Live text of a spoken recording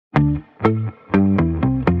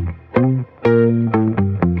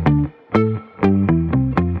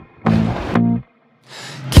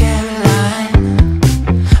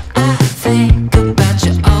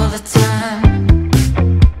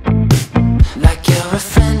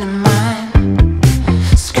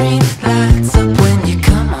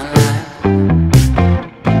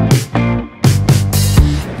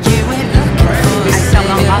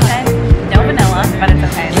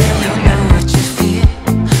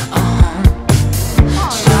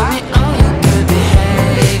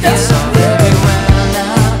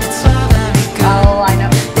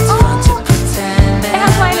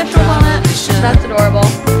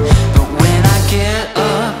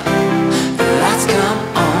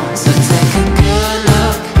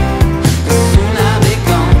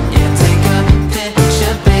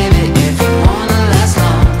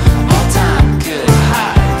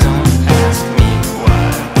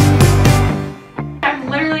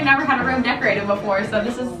Before, so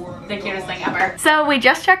this is the cutest thing ever. So we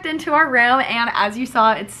just checked into our room, and as you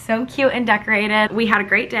saw, it's so cute and decorated. We had a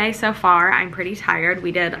great day so far. I'm pretty tired.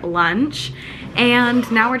 We did lunch, and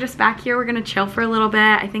now we're just back here. We're gonna chill for a little bit.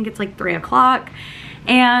 I think it's like 3 o'clock,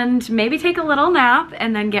 and maybe take a little nap,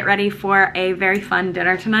 and then get ready for a very fun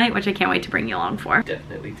dinner tonight, which I can't wait to bring you along for.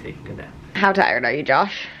 Definitely taking a nap. How tired are you,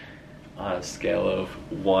 Josh? On a scale of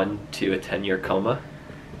 1 to a 10-year coma,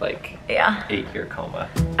 like yeah, 8-year coma.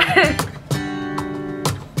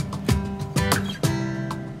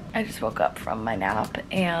 I just woke up from my nap,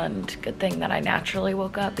 and good thing that I naturally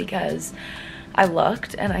woke up because I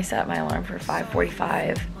looked and I set my alarm for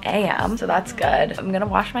 5:45 a.m. so that's good. I'm gonna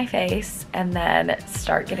wash my face and then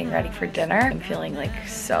start getting ready for dinner. I'm feeling like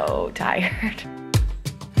so tired.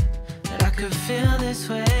 But I could feel this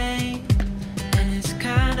way, and it's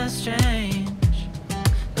kinda strange.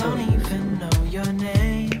 Don't even know your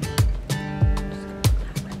name.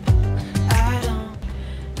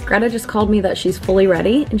 Greta just called me that she's fully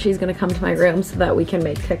ready and she's gonna come to my room so that we can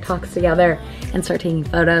make TikToks together and start taking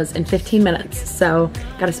photos in 15 minutes. So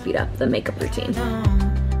gotta speed up the makeup routine.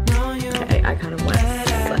 Okay, I kind of went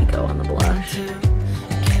psycho on the blush.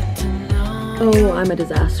 Oh, I'm a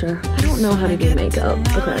disaster. I don't know how to do makeup.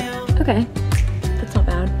 Okay, that's not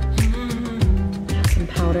bad. Have some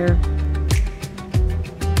powder.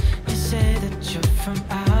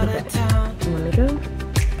 Okay, let me go.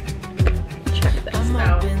 So,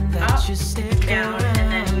 up, down,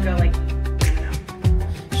 and then you go like,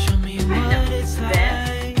 this,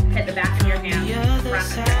 hit the back of your hand,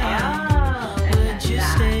 front and down, and then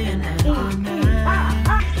that, and then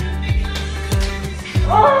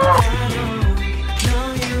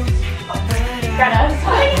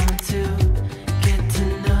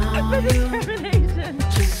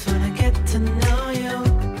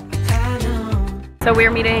So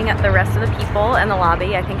we're meeting the rest of the people in the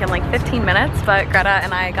lobby, I think in like 15 minutes, but Greta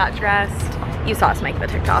and I got dressed. You saw us make the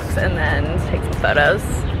TikToks and then take some photos.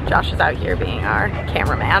 Josh is out here being our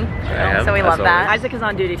cameraman, so we love that. Isaac is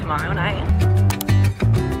on duty tomorrow night.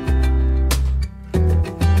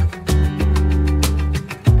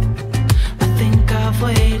 I think I've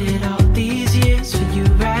waited all these years for you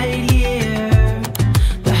right here.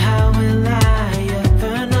 But how will I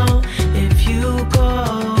ever know if you go?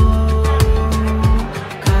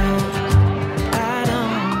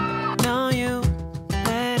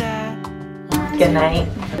 Good night.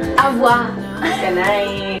 Au revoir. Good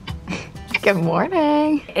night. Good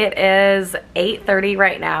morning. It is 8:30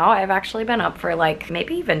 right now. I've actually been up for like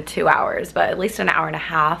maybe even 2 hours, but at least an hour and a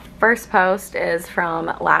half. First post is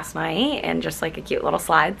from last night and just like a cute little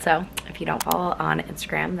slide. So if you don't follow on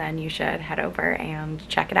Instagram, then you should head over and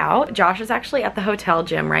check it out. Josh is actually at the hotel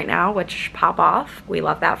gym right now, which pop off. We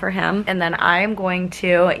love that for him. And then I'm going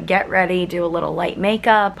to get ready, do a little light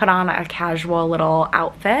makeup, put on a casual little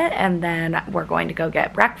outfit, and then we're going to go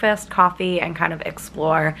get breakfast, coffee, and kind of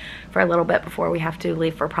explore for a little bit before we have to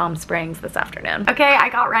leave for Palm Springs this afternoon. Okay, I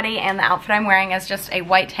got ready, and the outfit I'm wearing is just a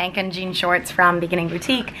white tank and jean shorts from Beginning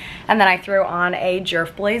Boutique, and then I threw on a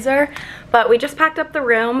jerf blazer. But we just packed up the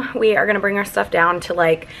room. We are gonna bring our stuff down to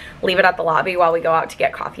like leave it at the lobby while we go out to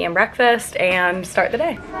get coffee and breakfast and start the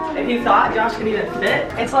day. If you thought Josh could even fit,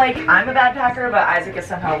 it's like I'm a bad packer, but Isaac is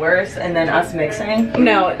somehow worse, and then us mixing.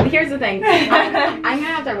 No, here's the thing. I'm gonna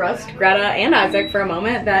have to roast Greta and Isaac for a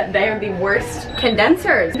moment that they are the worst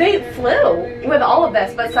condensers. They flew with all of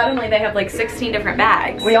this, but suddenly they have like 16 different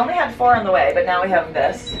bags. We only had 4 on the way, but now we have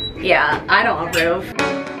this. Yeah, I don't approve.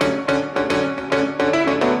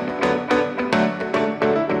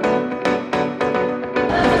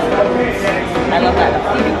 I love that.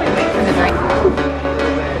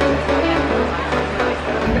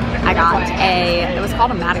 I got it was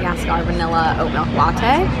called a Madagascar vanilla vanilla oat milk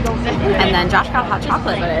latte. And then Josh got hot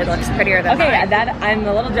chocolate, but it looks prettier than mine. I'm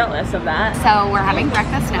a little jealous of that. So we're having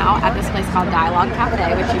breakfast now at this place called Dialogue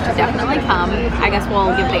Cafe, which you should definitely come. I guess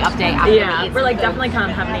we'll give the update after we eat. We're like definitely come,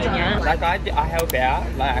 haven't eaten yet. Like I help out,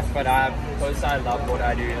 like, but because I love what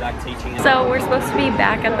I do, like teaching. So we're supposed to be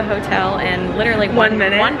back at the hotel in literally 1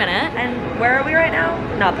 minute. 1 minute. And where are we right now?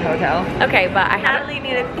 Not the hotel. Okay, but I Natalie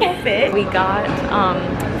needed a cool fit. We got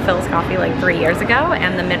Phil's coffee like 3 years ago,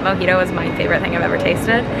 and the mint mojito was my favorite thing I've ever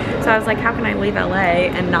tasted. So I was like, how can I leave LA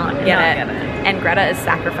and not get it? And Greta is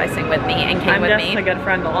sacrificing with me and came with me. I'm just a good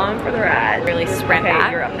friend along for the ride. Really sprint okay,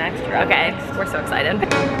 back. You're up next. Okay, we're so excited.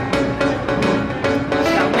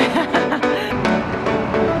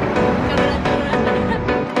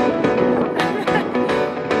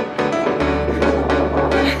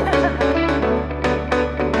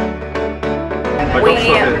 We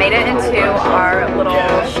made it into our little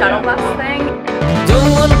shuttle bus thing.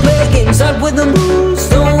 Don't wanna play games out with the moves,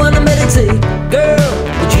 don't wanna meditate, girl,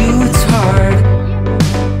 with you it's hard.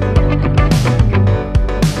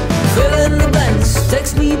 Fill in the blanks,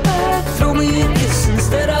 text me back, throw me a kiss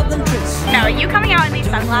instead of them tricks. No, you coming out in these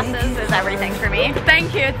sunglasses is everything for me.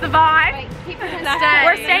 Thank you, it's the vibe.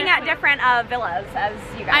 We're staying at different villas, as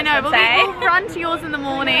you guys would say. We'll run to yours in the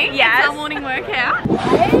morning. Yes. It's our morning workout.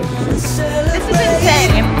 This is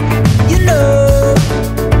insane. You know,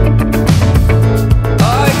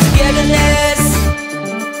 our togetherness,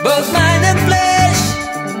 both mind and flesh.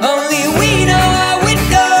 Only we know how it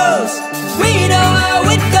goes. We know how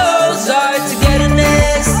it goes. Our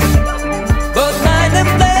togetherness, both mind and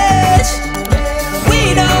flesh.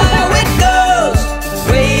 We know how it goes.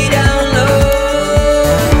 Way down low.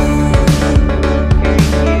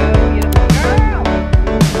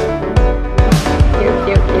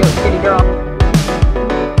 Kitty girl.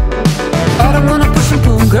 I don't wanna push and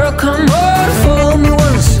pull, girl, come on, follow me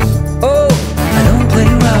once. Oh, I don't play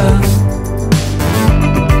rough.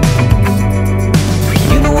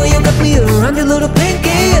 You know where you got me around your little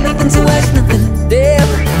pinky, and nothing to ask, nothing. Damn,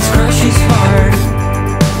 this crush is hard.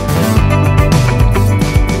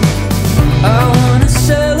 I wanna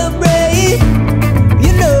celebrate,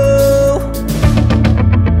 you know,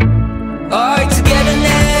 our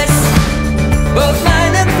togetherness, both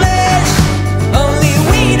mind and flesh. Only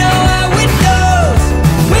we know how it goes.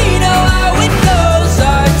 We know how it goes.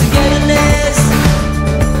 Our togetherness,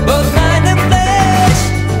 both mind and flesh.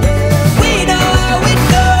 We know how it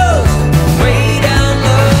goes. Way down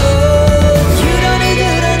low. You don't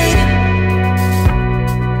need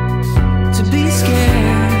to be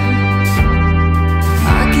scared.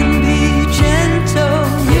 I can be gentle.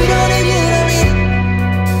 You don't need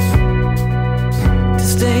to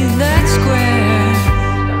stay that square.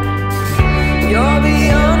 You're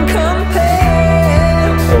beyond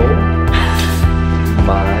compare. Oh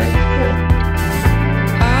my.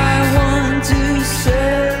 I want to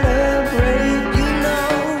celebrate, you know.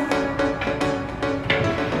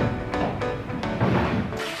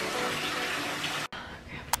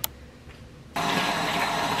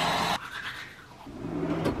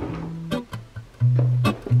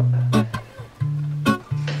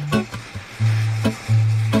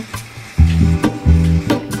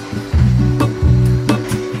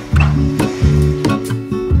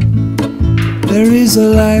 There is a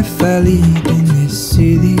life I lead in this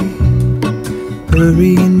city,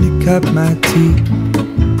 hurrying to cut my teeth.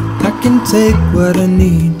 I can take what I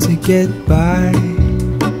need to get by.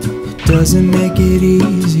 It doesn't make it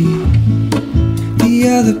easy. The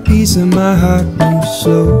other piece of my heart moves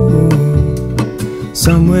slow,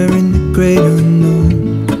 somewhere in the great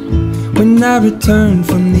unknown. When I return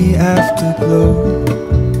from the afterglow,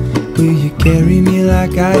 will you carry me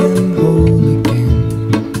like I am whole again?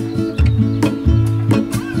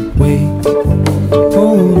 Wait,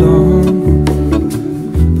 hold on,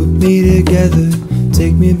 put me together,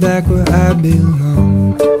 take me back where I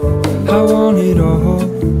belong. I want it all.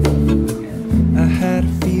 I had a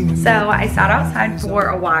feeling. So I sat outside for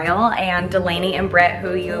a while, and Delaney and Britt,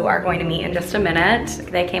 who you are going to meet in just a minute,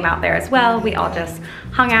 they came out there as well. We all just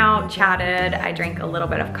hung out, chatted. I drank a little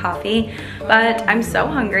bit of coffee, but I'm so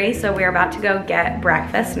hungry, so we're about to go get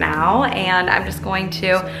breakfast now, and I'm just going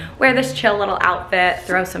to wear this chill little outfit,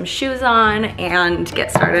 throw some shoes on, and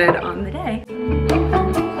get started on the day.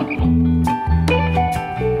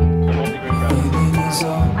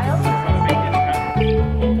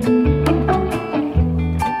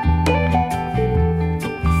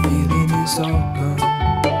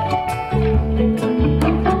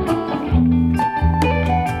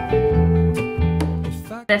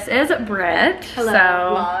 This is Britt. Hello, so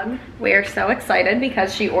vlog. we're so excited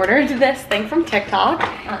because she ordered this thing from TikTok.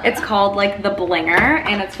 It's called like the blinger,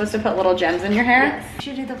 and it's supposed to put little gems in your hair. Yes. You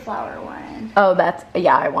should do the flower one. Oh, that's,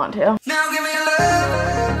 yeah, I want to. Now give me love.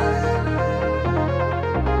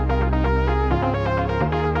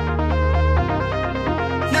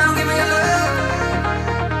 Now give me love.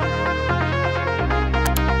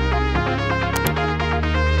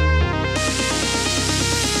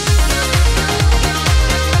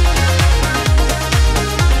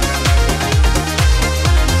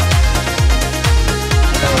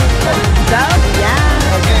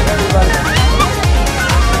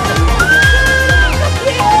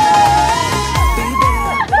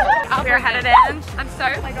 We're headed in. I'm so,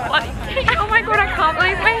 oh my god, I can't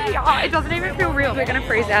believe we're here. It doesn't even feel real. We're gonna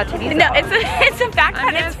freeze our titties. No, it's the fact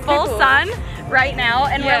that it's full sun right now,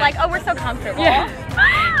 and we're like, oh, we're so comfortable. Yeah.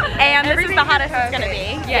 And this is the hottest it's gonna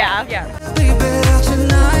be. Yeah. Baby,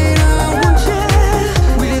 tonight I want you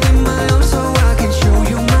within my arms so I can show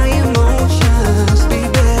you my emotions.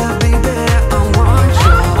 Baby, I want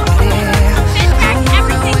you.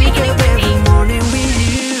 Everything we can do. Every morning with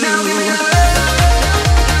you. Now give me love.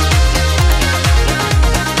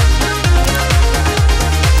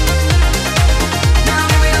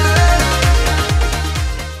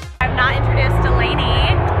 I'm not introduced to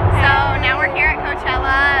Lainey, so now we're here at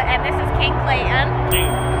Coachella, and this is King Clayton.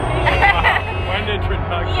 One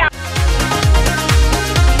introduction. Yeah.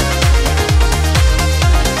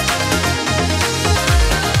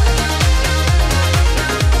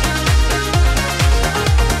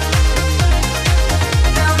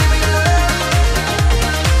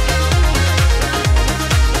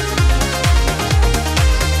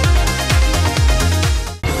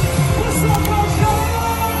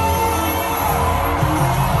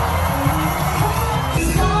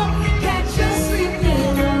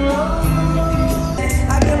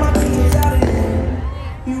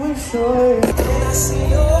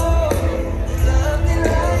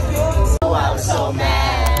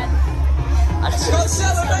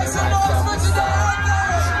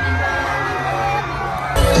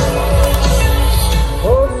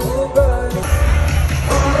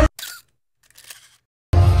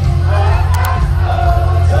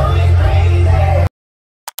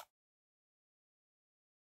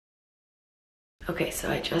 Okay, so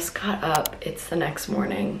I just got up. It's the next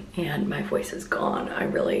morning and my voice is gone. I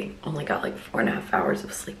really only got like 4.5 hours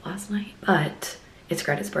of sleep last night, but it's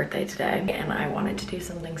Greta's birthday today and I wanted to do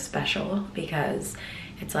something special because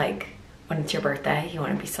it's like when it's your birthday, you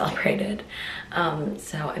want to be celebrated.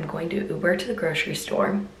 So I'm going to Uber to the grocery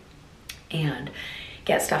store and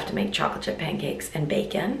get stuff to make chocolate chip pancakes and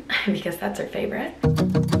bacon because that's her favorite.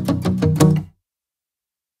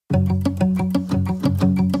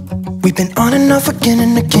 We've been on and off again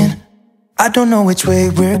and again. I don't know which way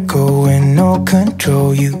we're going, no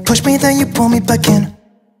control. You push me, then you pull me back in.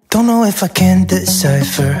 Don't know if I can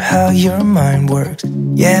decipher how your mind works.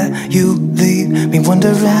 Yeah, you leave me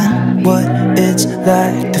wondering what it's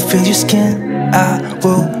like to feel your skin. I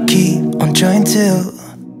will keep on trying till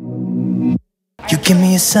you give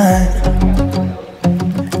me a sign.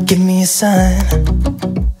 Give me a sign.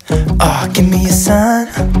 Oh, give me a sign.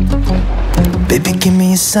 Baby, give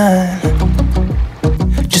me a sign.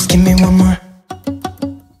 Just give me one more.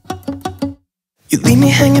 You leave me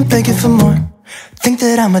hanging, begging for more. Think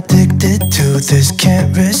that I'm addicted to this,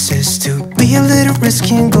 can't resist to be a little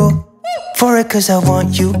risky and go for it, cause I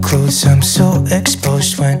want you close. I'm so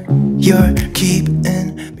exposed when you're keeping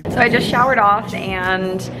me. So I just showered off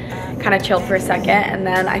and kind of chilled for a second, and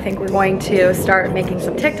then I think we're going to start making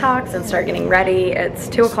some TikToks and start getting ready. It's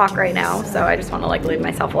 2 o'clock right now, so I just want to like leave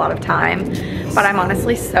myself a lot of time. But I'm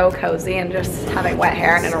honestly so cozy and just having wet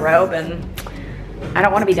hair and in a robe, and I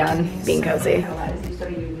don't want to be done being cozy.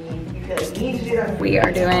 We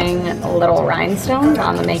are doing little rhinestones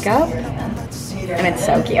on the makeup, and it's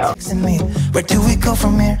so cute. Where do we go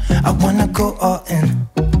from here? I wanna go all in.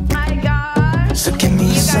 So give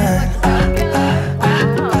me a sign.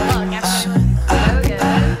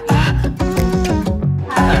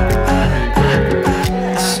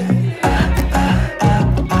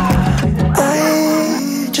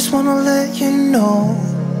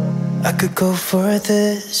 I could go for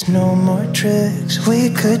this, no more tricks. We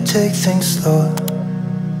could take things slow.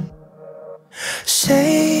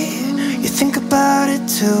 Say you think about it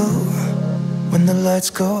too. When the lights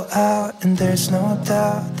go out and there's no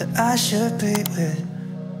doubt that I should be with.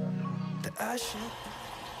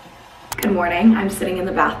 Good morning. I'm sitting in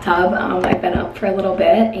the bathtub. I've been up for a little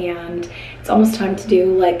bit and it's almost time to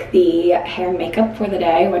do like the hair and makeup for the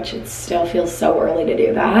day, which it still feels so early to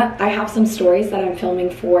do that. I have some stories that I'm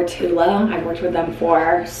filming for Tula. I've worked with them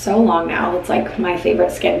for so long now. It's like my favorite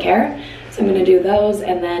skincare. So I'm gonna do those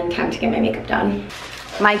and then time to get my makeup done.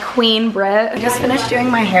 My queen Brit. I just finished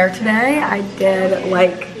doing my hair today. I did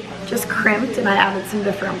like just crimped and I added some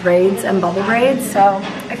different braids and bubble braids. So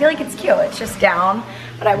I feel like it's cute. It's just down,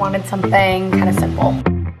 but I wanted something kind of simple.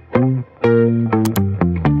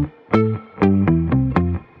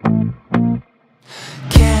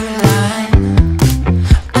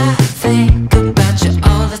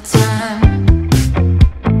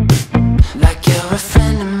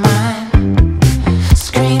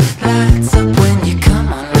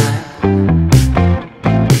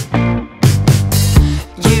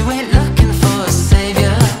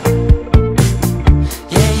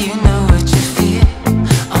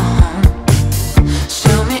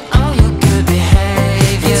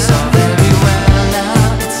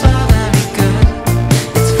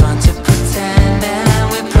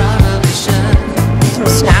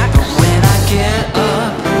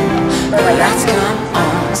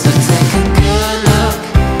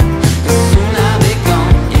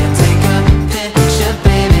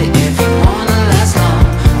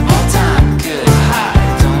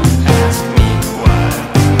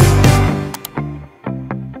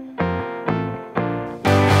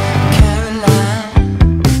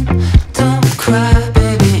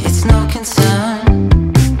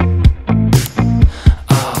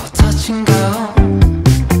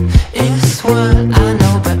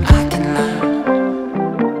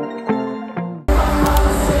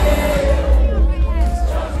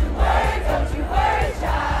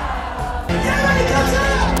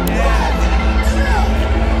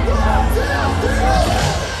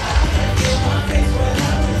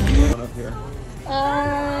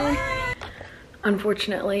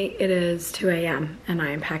 Unfortunately, it is 2 a.m. and I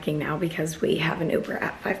am packing now because we have an Uber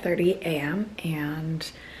at 5:30 a.m.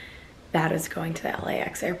 and that is going to the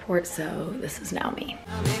LAX airport, so this is now me.